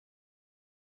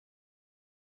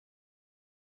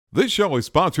This show is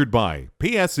sponsored by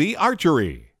PSE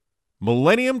Archery,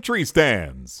 Millennium Tree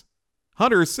Stands,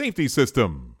 Hunter Safety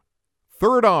System,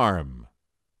 Third Arm,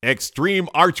 Extreme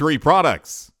Archery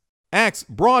Products, Axe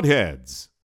Broadheads,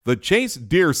 The Chase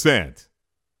Deer Scent,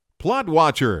 Plot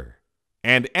Watcher,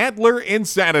 and Antler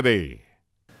Insanity.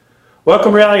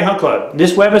 Welcome to Reality Hunt Club. In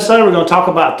this webisode, we're going to talk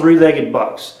about three-legged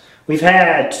bucks. We've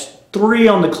had 3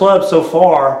 on the club so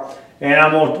far, and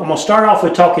I'm going to start off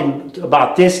with talking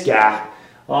about this guy.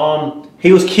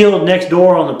 He was killed next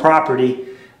door on the property,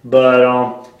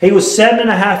 but he was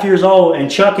 7.5 years old, and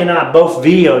Chuck and I both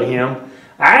videoed him.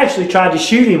 I actually tried to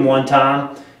shoot him one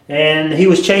time, and he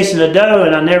was chasing a doe,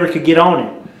 and I never could get on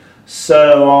him.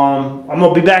 So I'm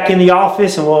going to be back in the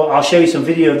office, and I'll show you some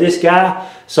video of this guy.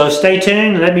 So stay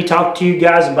tuned, and let me talk to you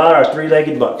guys about our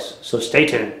three-legged bucks. So stay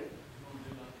tuned.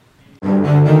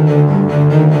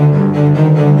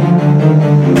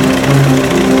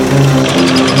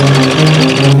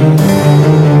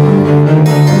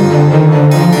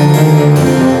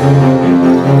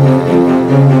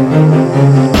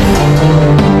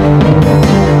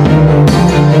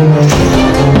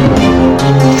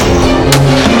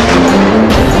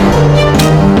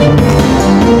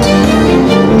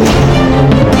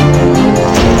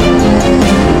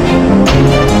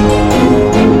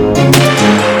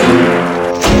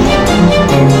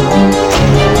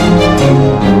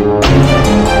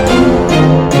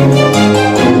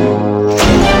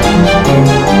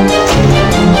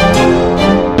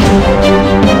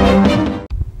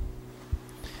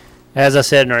 As I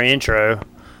said in our intro,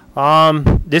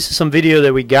 this is some video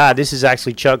that we got. This is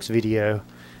actually Chuck's video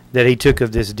that he took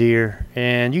of this deer.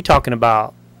 And you talking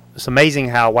about, it's amazing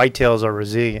how whitetails are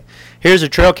resilient. Here's a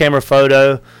trail camera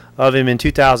photo of him in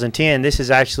 2010. This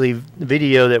is actually the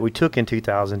video that we took in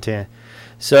 2010.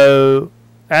 So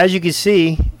as you can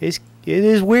see, it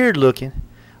is weird looking.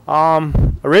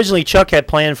 Originally Chuck had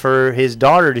planned for his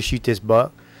daughter to shoot this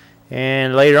buck,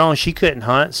 and later on she couldn't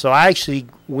hunt, so I actually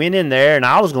went in there and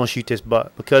I was going to shoot this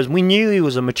buck because we knew he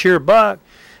was a mature buck.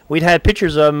 We'd had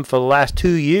pictures of him for the last 2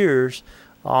 years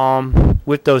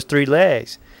with those 3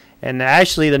 legs. And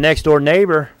actually the next door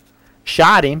neighbor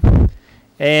shot him,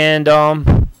 and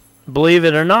believe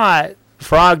it or not,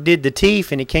 Frog did the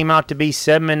teeth and he came out to be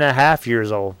 7.5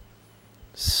 years old.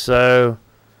 So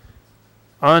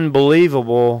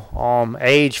unbelievable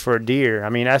age for a deer. I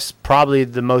mean, that's probably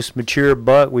the most mature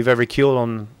buck we've ever killed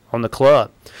on the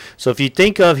club. So if you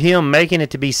think of him making it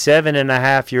to be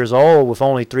 7.5 years old with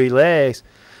only 3 legs,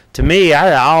 to me,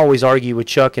 I always argue with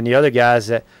Chuck and the other guys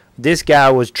that this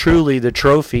guy was truly the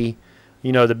trophy,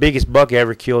 you know, the biggest buck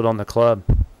ever killed on the club.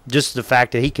 Just the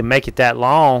fact that he can make it that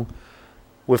long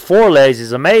with 4 legs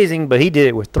is amazing, but he did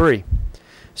it with 3.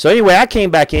 So anyway, I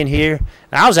came back in here,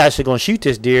 and I was actually going to shoot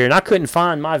this deer, and I couldn't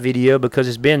find my video because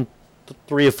it's been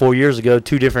 3 or 4 years ago,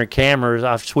 2 different cameras.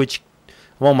 I've switched.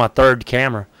 I'm on my 3rd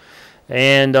camera.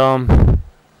 And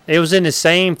it was in the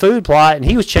same food plot, and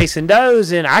he was chasing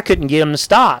does, and I couldn't get him to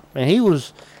stop. And he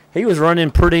was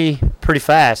running pretty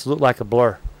fast. It looked like a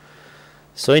blur.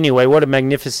 So anyway, what a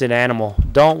magnificent animal.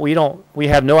 We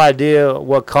have no idea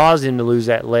what caused him to lose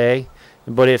that leg,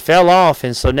 but it fell off,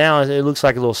 and so now it looks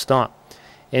like a little stump.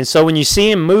 And so when you see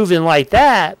him moving like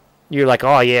that, you're like,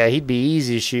 oh yeah, he'd be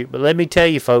easy to shoot. But let me tell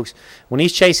you folks, when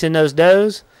he's chasing those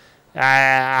does,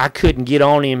 I couldn't get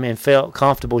on him and felt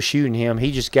comfortable shooting him.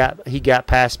 He got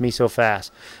past me so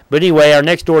fast. But anyway, our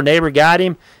next door neighbor got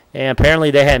him, and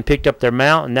apparently they hadn't picked up their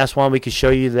mount, and that's why we could show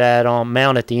you that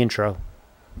mount at the intro.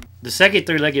 The second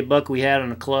 3-legged buck we had on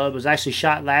the club was actually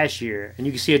shot last year, and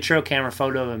you can see a trail camera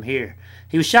photo of him here.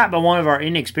 He was shot by one of our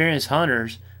inexperienced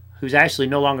hunters, who's actually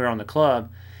no longer on the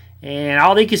club, and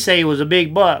all they could say was a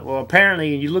big buck. Well,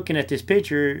 apparently, you're looking at this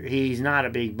picture, he's not a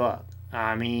big buck.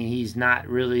 I mean, he's not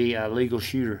really a legal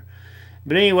shooter.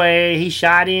 But anyway, he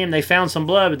shot him. They found some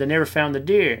blood, but they never found the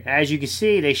deer. As you can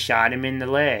see, they shot him in the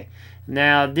leg.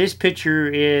 Now, this picture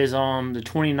is on the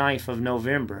 29th of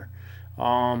November.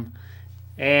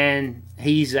 And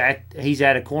he's at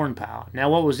a corn pile. Now,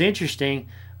 what was interesting,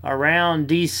 around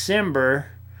December,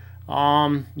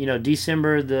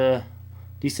 December the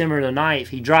 9th,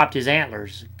 he dropped his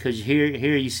antlers, because here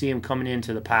you see him coming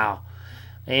into the pile.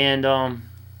 And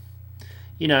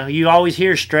you always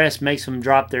hear stress makes them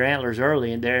drop their antlers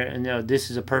early, and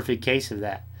this is a perfect case of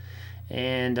that.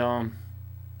 And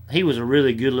he was a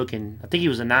really good looking. I think he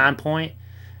was a 9-point,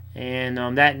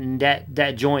 and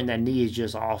that joint, that knee is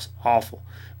just awful.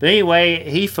 But anyway,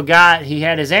 he forgot he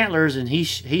had his antlers, and he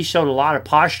showed a lot of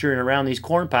posturing around these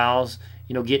corn piles,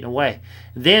 getting away.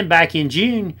 Then back in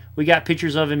June, we got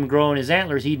pictures of him growing his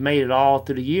antlers. He'd made it all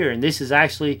through the year, and this is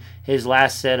actually his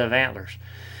last set of antlers.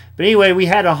 But anyway, we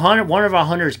had one of our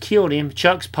hunters killed him.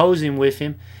 Chuck's posing with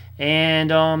him, and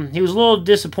he was a little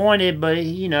disappointed, but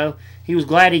he was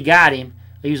glad he got him.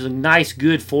 He was a nice,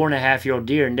 good 4.5-year-old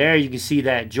deer, and there you can see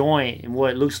that joint and what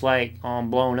it looks like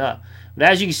blown up. But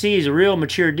as you can see, he's a real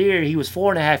mature deer. He was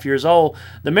 4.5 years old.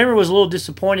 The member was a little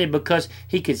disappointed because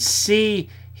he could see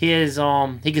his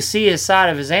side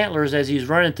of his antlers as he was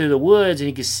running through the woods, and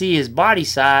he could see his body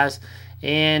size.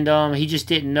 And he just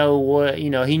didn't know what, he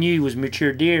knew he was a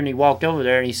mature deer, and he walked over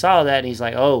there and he saw that and he's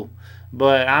like, oh.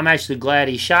 But I'm actually glad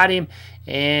he shot him,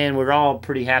 and we're all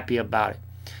pretty happy about it.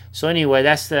 So anyway,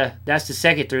 that's the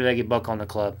second three-legged buck on the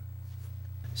club.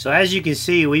 So as you can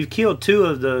see, we've killed 2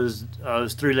 of those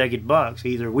three-legged bucks.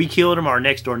 Either we killed them or our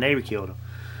next door neighbor killed them.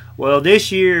 Well,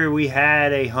 this year we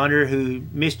had a hunter who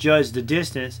misjudged the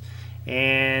distance,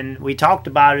 and we talked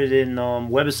about it in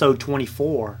webisode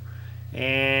 24.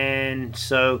 And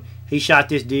so he shot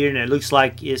this deer, and it looks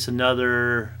like it's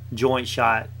another joint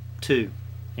shot too.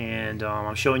 And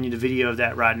I'm showing you the video of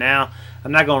that right now.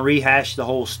 I'm not going to rehash the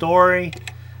whole story,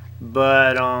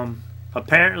 but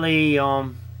apparently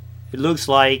it looks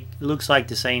like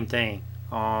the same thing.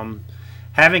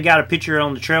 Haven't got a picture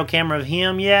on the trail camera of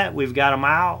him yet. We've got him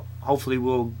out. Hopefully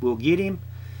we'll get him.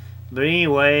 But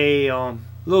anyway, a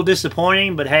little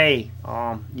disappointing, but hey,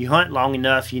 you hunt long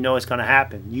enough, you know it's going to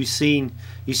happen. You seen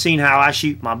how I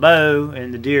shoot my bow,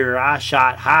 and the deer I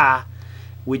shot high,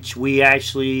 which we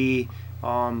actually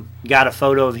got a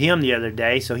photo of him the other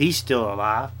day, so he's still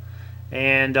alive.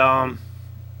 And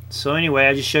so anyway,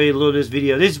 I just show you a little of this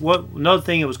video. Another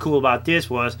thing that was cool about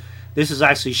this is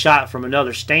actually shot from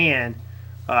another stand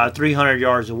 300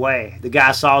 yards away. The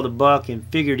guy saw the buck and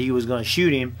figured he was going to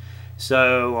shoot him.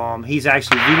 So he's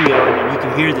actually videoing, and you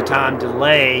can hear the time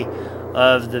delay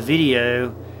of the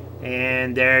video.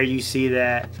 And there you see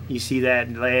that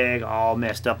leg all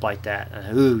messed up like that.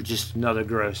 Ooh, just another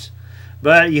gross.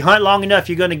 But you hunt long enough,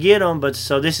 you're going to get them. But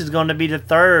so this is going to be the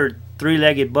third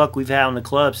three-legged buck we've had on the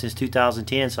club since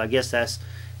 2010. So I guess that's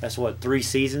what, 3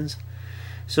 seasons.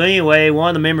 So anyway, one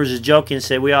of the members is joking and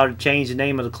said we ought to change the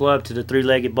name of the club to the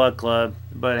Three-Legged Buck Club.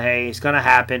 But hey, it's going to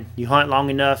happen. You hunt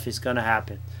long enough, it's going to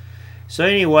happen. So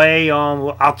anyway,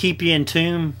 I'll keep you in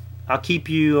tune. I'll keep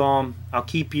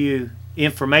you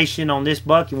information on this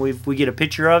buck, and we get a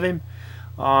picture of him.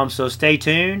 So stay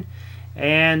tuned.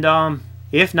 And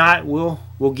if not, we'll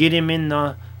get him in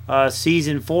the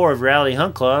season 4 of Reality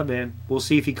Hunt Club, and we'll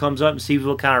see if he comes up and see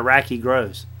what kind of rack he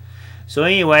grows. So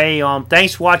anyway,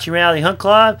 thanks for watching Reality Hunt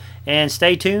Club, and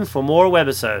stay tuned for more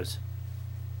webisodes.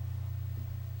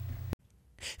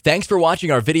 Thanks for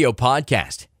watching our video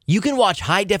podcast. You can watch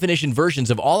high-definition versions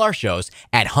of all our shows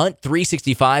at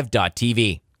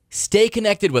hunt365.tv. Stay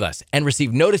connected with us and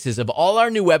receive notices of all our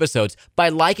new webisodes by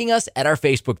liking us at our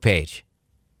Facebook page.